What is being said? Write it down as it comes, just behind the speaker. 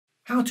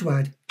how to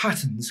add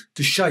patterns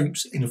to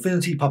shapes in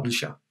Affinity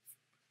Publisher.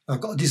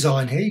 I've got a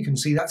design here. You can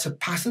see that's a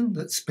pattern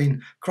that's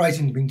been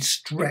created and been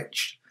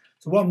stretched.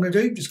 So what I'm going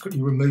to do, just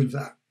quickly remove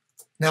that.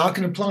 Now I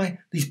can apply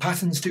these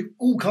patterns to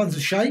all kinds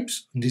of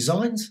shapes and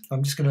designs.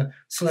 I'm just going to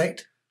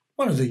select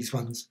one of these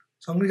ones.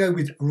 So I'm going to go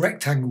with a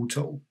rectangle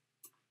tool.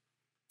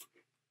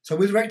 So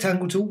with the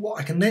rectangle tool, what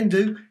I can then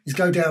do is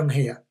go down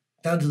here,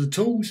 down to the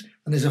tools,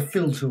 and there's a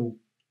fill tool.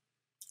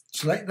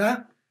 Select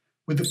that.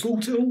 With the fill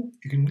tool,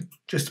 you can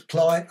just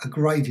apply a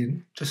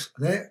gradient just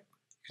there.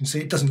 You can see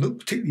it doesn't look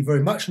particularly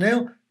very much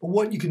now, but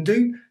what you can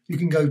do, you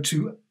can go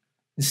to,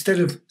 instead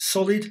of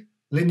solid,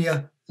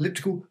 linear,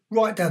 elliptical,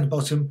 right down the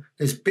bottom,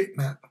 there's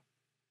bitmap.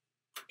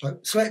 So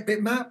select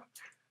bitmap,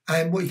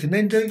 and what you can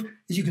then do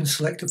is you can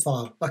select a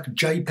file, like a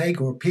JPEG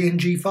or a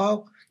PNG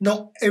file.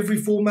 Not every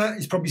format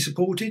is probably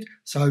supported,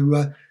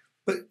 so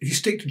but if you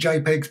stick to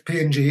JPEGs,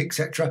 PNG,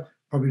 etc.,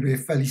 probably be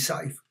fairly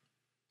safe.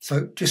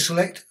 So just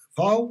select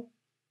File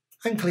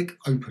and click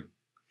Open,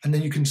 and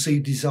then you can see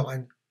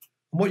design.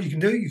 And what you can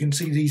do, you can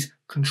see these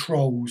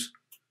controls.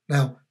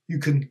 Now you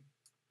can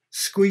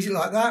squeeze it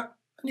like that,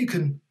 and you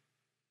can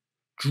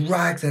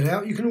drag that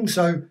out. You can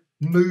also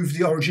move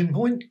the origin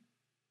point.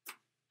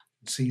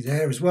 See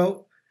there as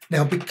well.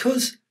 Now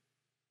because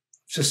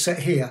it's just set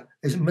here,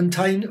 is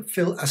maintain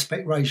fill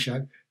aspect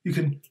ratio. You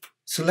can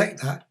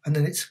select that and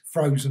then it's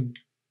frozen.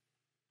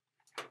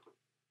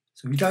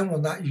 So if you don't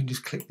want that, you can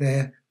just click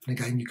there, and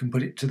again you can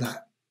put it to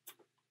that.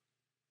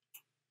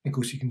 Of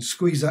course you can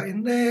squeeze that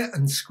in there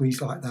and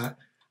squeeze like that.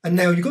 And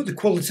now you've got the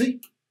quality,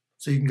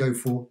 so you can go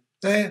for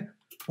there,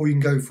 or you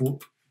can go for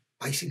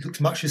basically looks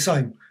much the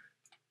same.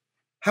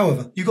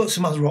 However, you've got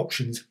some other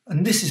options,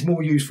 and this is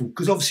more useful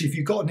because obviously if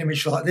you've got an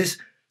image like this,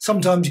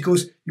 sometimes of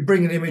course you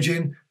bring an image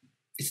in,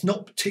 it's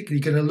not particularly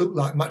going to look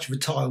like much of a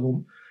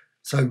tile.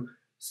 So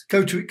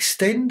go to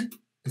extend,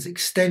 there's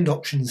extend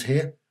options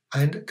here,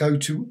 and go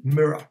to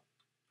mirror.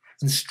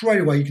 And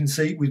straight away you can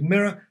see with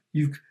mirror,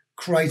 you've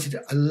created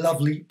a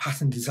lovely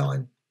pattern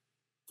design.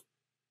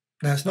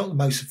 Now it's not the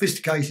most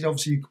sophisticated,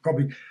 obviously you could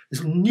probably,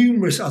 there's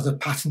numerous other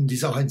pattern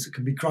designs that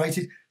can be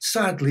created.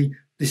 Sadly,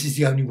 this is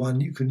the only one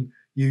you can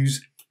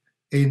use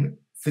in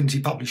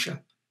Affinity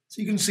Publisher.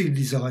 So you can see the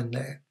design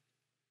there.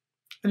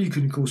 And you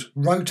can, of course,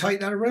 rotate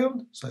that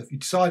around. So if you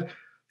decide,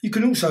 you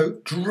can also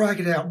drag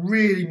it out,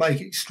 really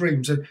make it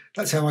extreme. So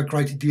that's how I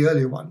created the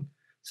earlier one.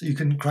 So you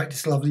can create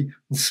this lovely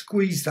and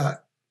squeeze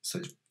that. So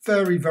it's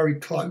very, very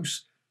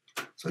close.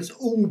 So it's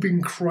all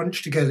been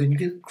crunched together and you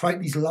can create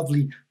these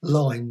lovely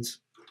lines.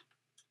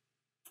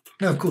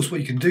 Now, of course, what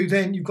you can do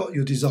then, you've got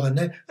your design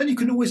there, and you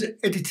can always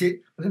edit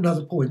it at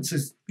another point. So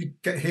you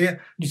get here and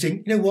you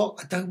think, you know what,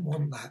 I don't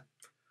want that.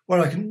 What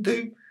I can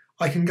do,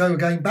 I can go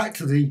again back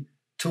to the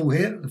tool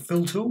here, the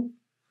fill tool,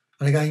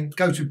 and again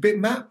go to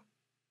bitmap,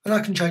 and I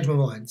can change my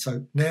mind.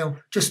 So now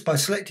just by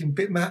selecting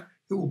bitmap,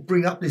 it will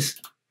bring up this,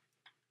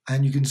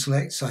 and you can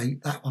select, say,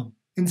 that one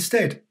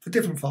instead, a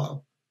different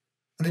file,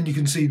 and then you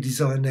can see the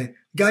design there.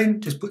 Again,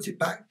 just puts it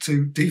back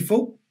to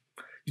default.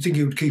 You think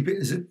it would keep it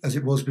as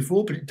it was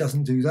before, but it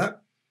doesn't do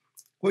that.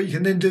 What you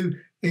can then do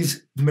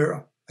is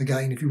mirror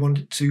again if you want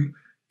it to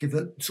give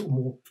a sort of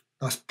more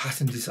nice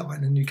pattern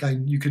design, and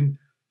again you can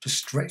just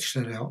stretch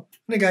that out,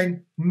 and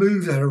again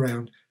move that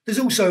around. There's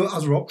also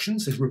other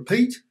options. There's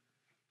repeat,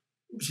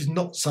 which is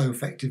not so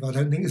effective, I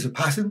don't think, as a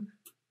pattern,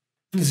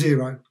 and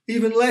zero,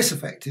 even less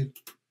effective.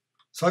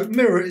 So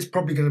mirror is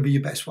probably going to be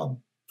your best one.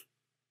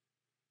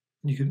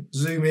 You can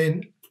zoom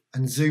in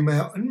and zoom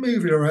out and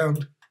move it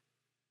around.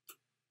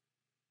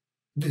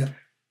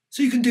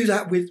 So you can do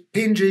that with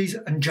PNGs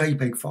and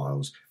JPEG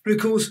files, but of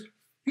course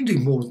you can do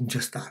more than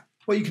just that.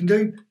 What you can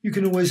do, you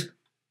can always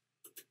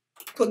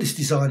got this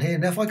design here.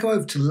 Now if I go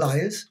over to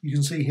layers, you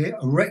can see here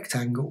a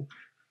rectangle.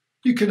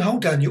 You can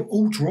hold down your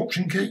Alt or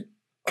Option key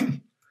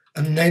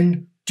and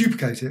then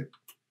duplicate it.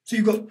 So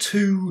you've got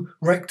two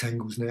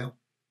rectangles now.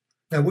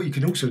 Now what you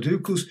can also do,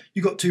 of course,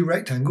 you've got two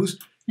rectangles.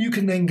 You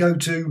can then go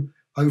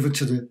over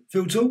to the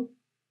fill tool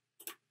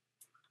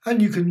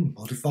and you can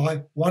modify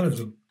one of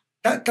them.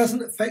 That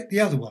doesn't affect the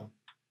other one.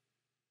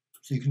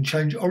 So you can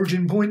change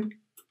origin point,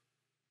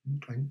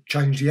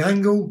 change the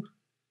angle,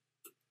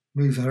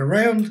 move that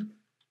around,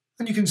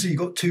 and you can see you've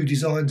got two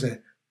designs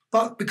there.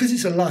 But because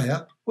it's a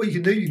layer, what you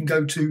can do, you can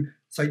go to,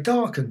 say,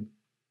 darken,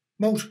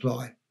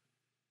 multiply,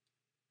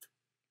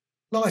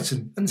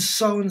 lighten, and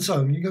so on and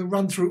so on. You can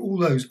run through all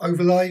those,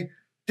 overlay,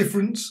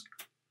 difference.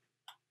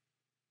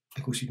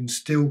 Of course, you can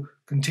still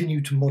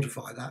continue to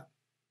modify that.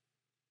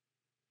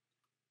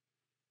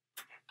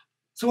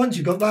 So once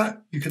you've got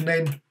that, you can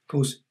then, of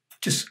course,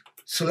 just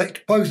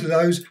select both of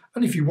those.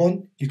 And if you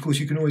want, of course,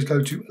 you can always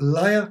go to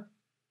layer,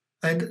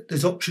 and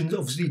there's options,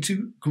 obviously,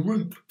 to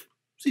group.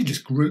 So you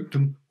just group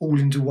them all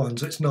into one.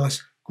 So it's a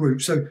nice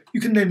group. So you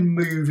can then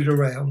move it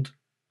around.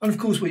 And of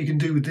course, what you can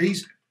do with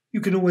these,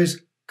 you can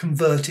always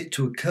convert it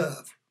to a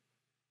curve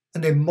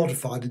and then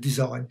modify the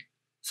design.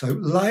 So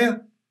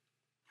layer,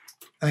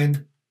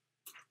 and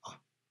I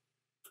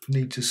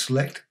need to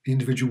select the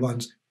individual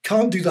ones.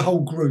 Can't do the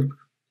whole group.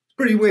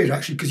 pretty weird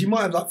actually, because you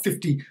might have like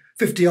 50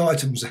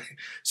 items there.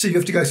 So you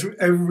have to go through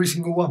every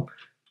single one.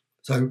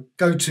 So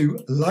go to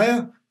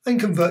Layer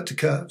and Convert to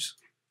Curves.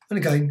 And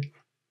again,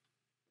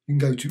 you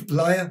can go to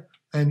Layer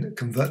and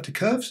Convert to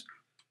Curves.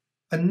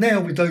 And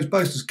now with those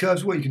both as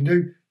curves, what you can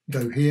do,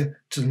 go here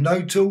to the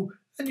Node tool,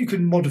 and you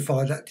can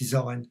modify that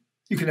design.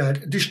 You can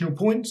add additional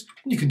points,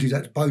 and you can do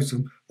that to both of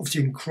them.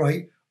 Obviously, you can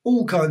create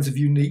all kinds of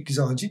unique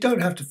designs. You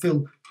don't have to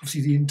fill,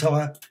 obviously, the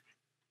entire.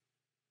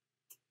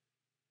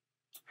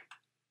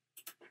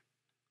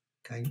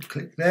 Okay,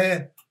 click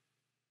there,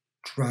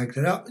 drag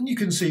that up, and you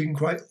can see you can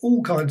create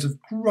all kinds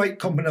of great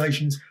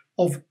combinations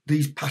of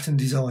these pattern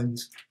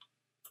designs.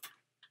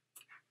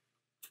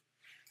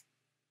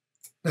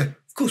 Now,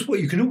 of course, what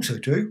you can also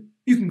do,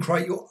 you can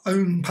create your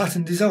own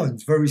pattern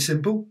designs. Very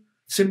simple.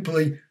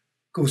 Simply,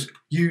 of course,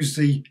 use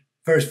the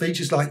various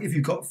features, like if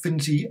you've got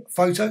Affinity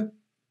Photo,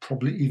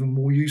 probably even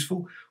more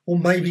useful, or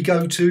maybe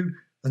go to,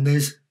 and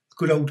there's a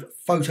good old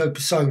photo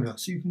persona.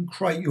 So you can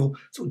create your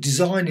sort of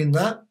design in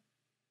that,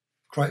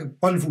 create a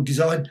wonderful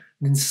design, and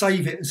then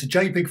save it as a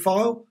JPEG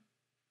file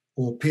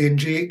or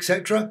PNG,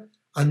 etc.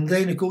 And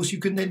then, of course, you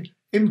can then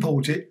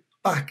import it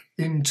back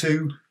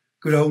into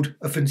good old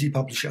Affinity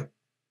Publisher.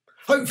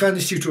 Hope you found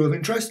this tutorial of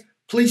interest.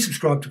 Please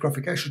subscribe to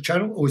Graphic Extra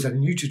channel, always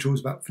adding new tutorials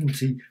about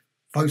Affinity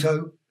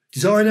Photo,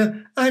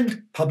 Designer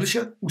and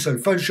Publisher, also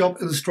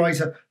Photoshop,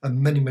 Illustrator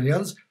and many, many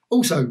others.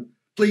 Also,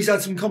 please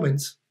add some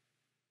comments.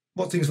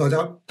 What things have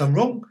I done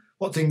wrong?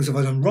 What things have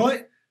I done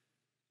right?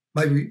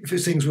 Maybe if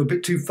things were a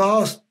bit too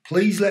fast,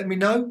 please let me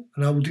know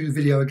and I will do the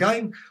video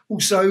again.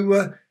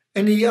 Also,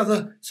 any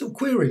other sort of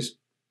queries.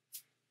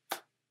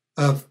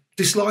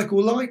 Dislike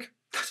or like,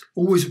 that's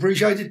always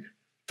appreciated.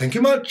 Thank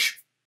you much.